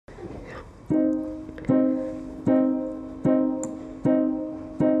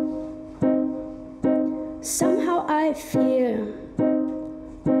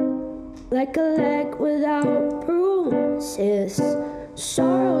like a leg without bruises.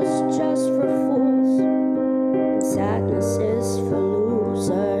 Sorrow's just for fools, and sadness is for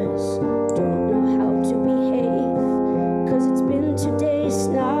losers. Don't know how to behave, 'cause it's been 2 days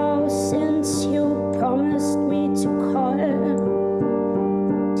now since you promised me to call.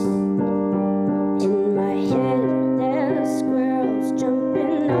 In my head there's squirrels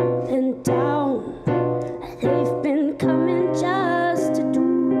jumping up and down. They've been coming just to do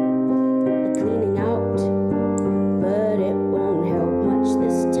the cleaning out, but it won't help much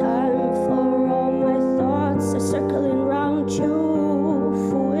this time, for all my thoughts are circling round you,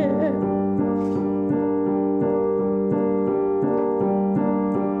 fool.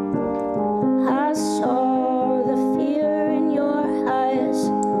 I saw the fear in your eyes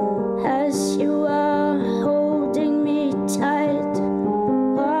as you were holding me tight.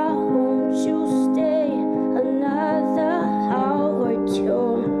 Why won't you stay another hour or two?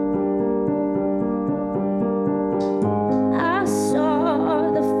 I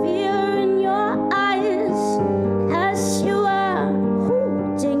saw the fear in your eyes as you were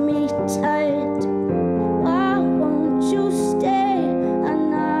holding me tight. Why won't you stay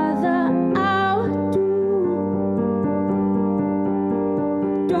another hour or two?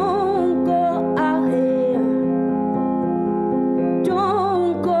 Don't go out here.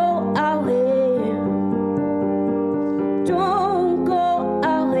 Don't go out here. Don't go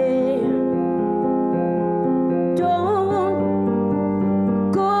out here. Don't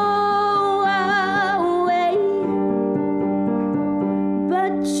go away.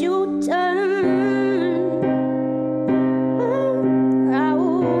 But you turn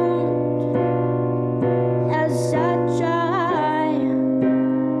around as I try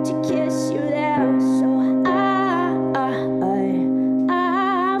to kiss you there, so I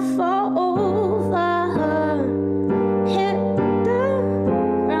fall over, hit the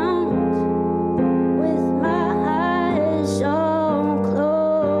ground with my eyes all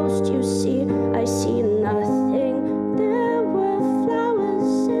closed. You see, I see nothing. There were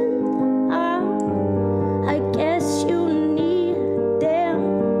flowers in the aisle. I guess you need them,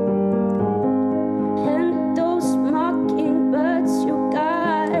 and those mockingbirds you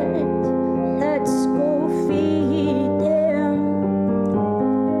got. Let's go feed them.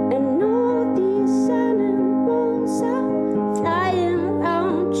 And all these animals are flying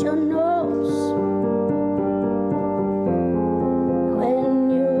around your nose. When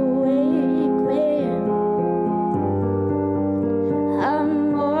you wake me, I'm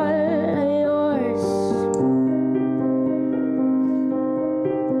all yours.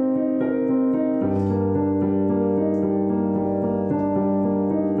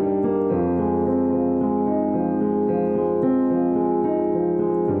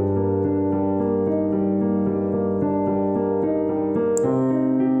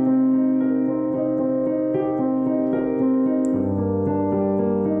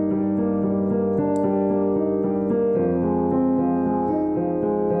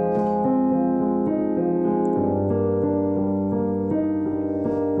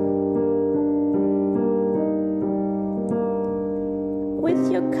 With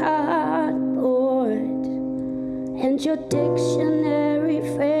your cardboard and your dictionary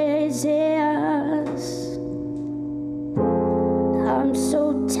phrases, I'm so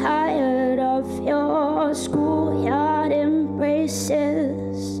tired of your schoolyard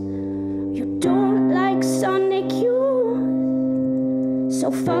embraces. You don't like Sonic Youth,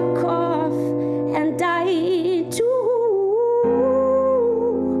 so fuck off and die too.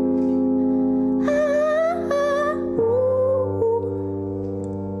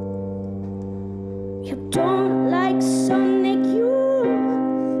 You don't like Sonic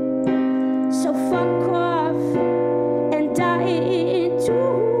Youth, so fuck off and die too.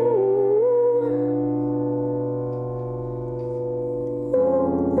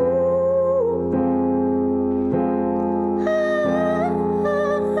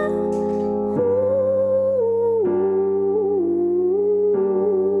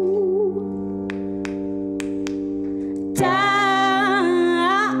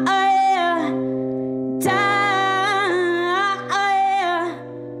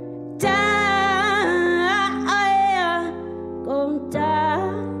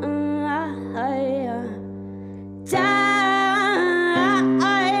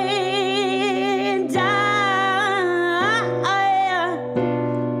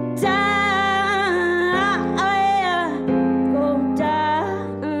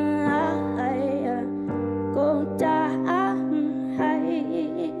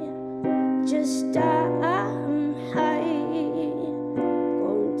 just die.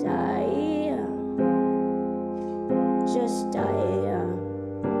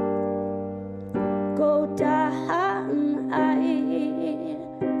 go die,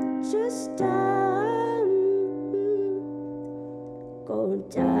 just die, go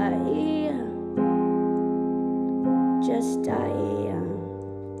die, just die.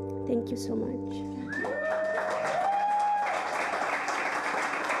 Thank you so much.